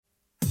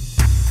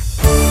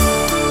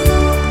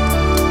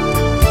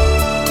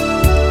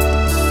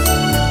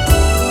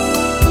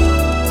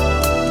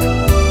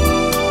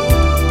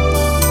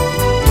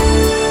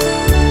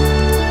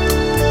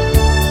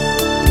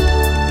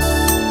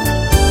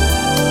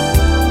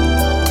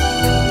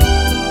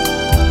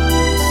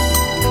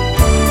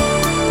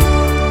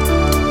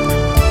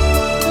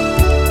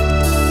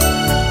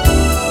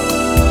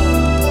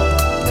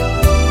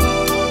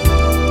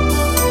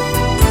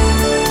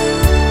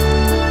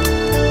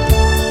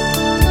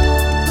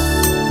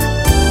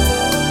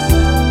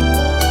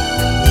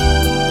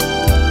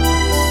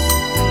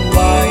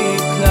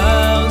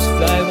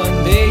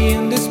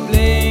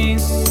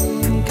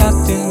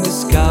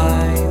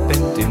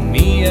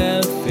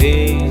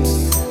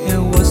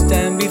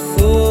than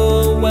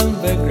before, when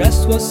the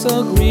grass was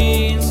so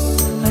green.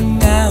 And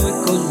now a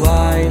cold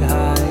white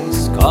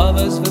ice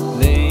covers the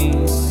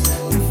plain.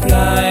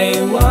 Fly,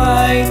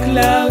 white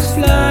clouds,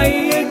 fly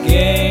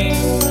again.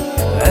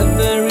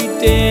 Every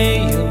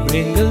day you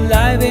bring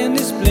alive in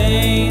this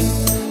plane.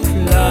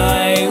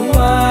 Fly,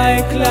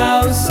 white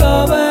clouds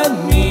over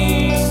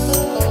me.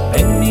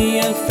 Paint me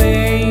a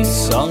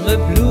face on the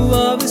blue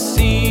of the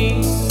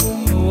sea.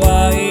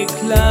 White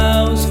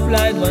clouds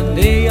fly one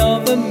day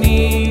over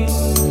me.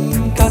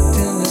 Cut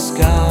in the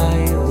sky,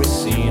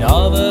 racing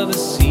over the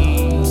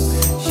sea.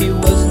 She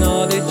was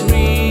not a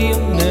dream,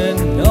 and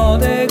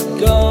not a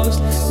ghost,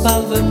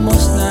 but the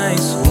most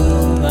nice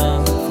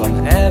woman from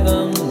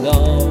heaven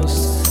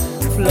lost.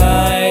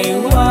 Fly,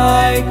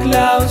 white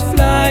clouds,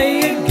 fly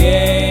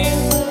again.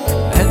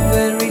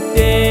 Every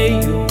day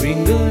you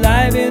bring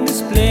alive in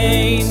this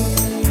plane.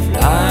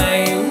 Fly,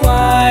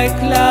 white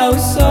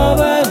clouds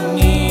over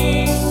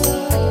me.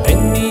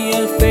 Paint me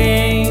a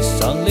face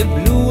on the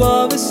blue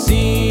of the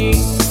sea.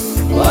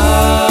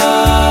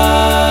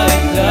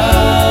 White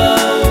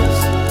clouds,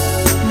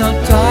 no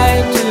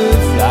time to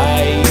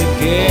fly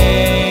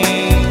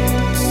again.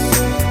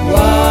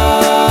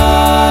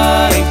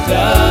 White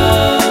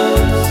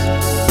clouds,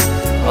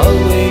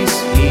 always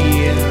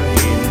here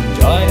in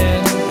joy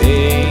and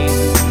pain.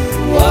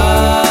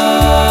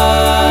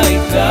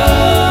 White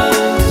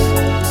clouds,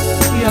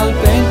 you're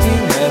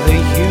painting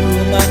every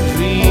human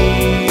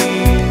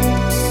dream.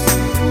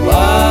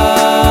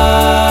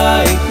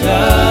 White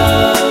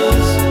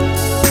clouds,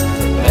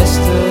 the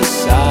best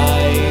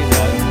sight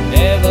I've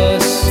never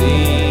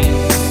seen.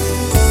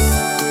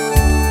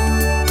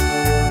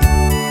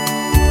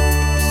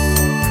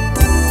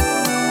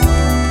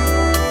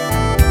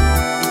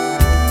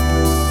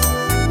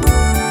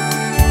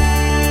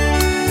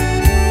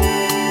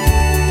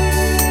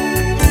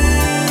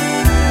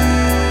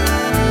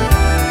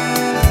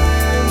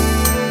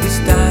 This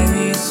time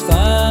is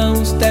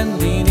found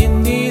standing in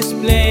this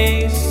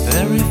place.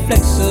 The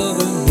reflex of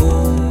the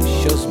moon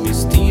shows me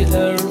still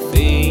her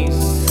face.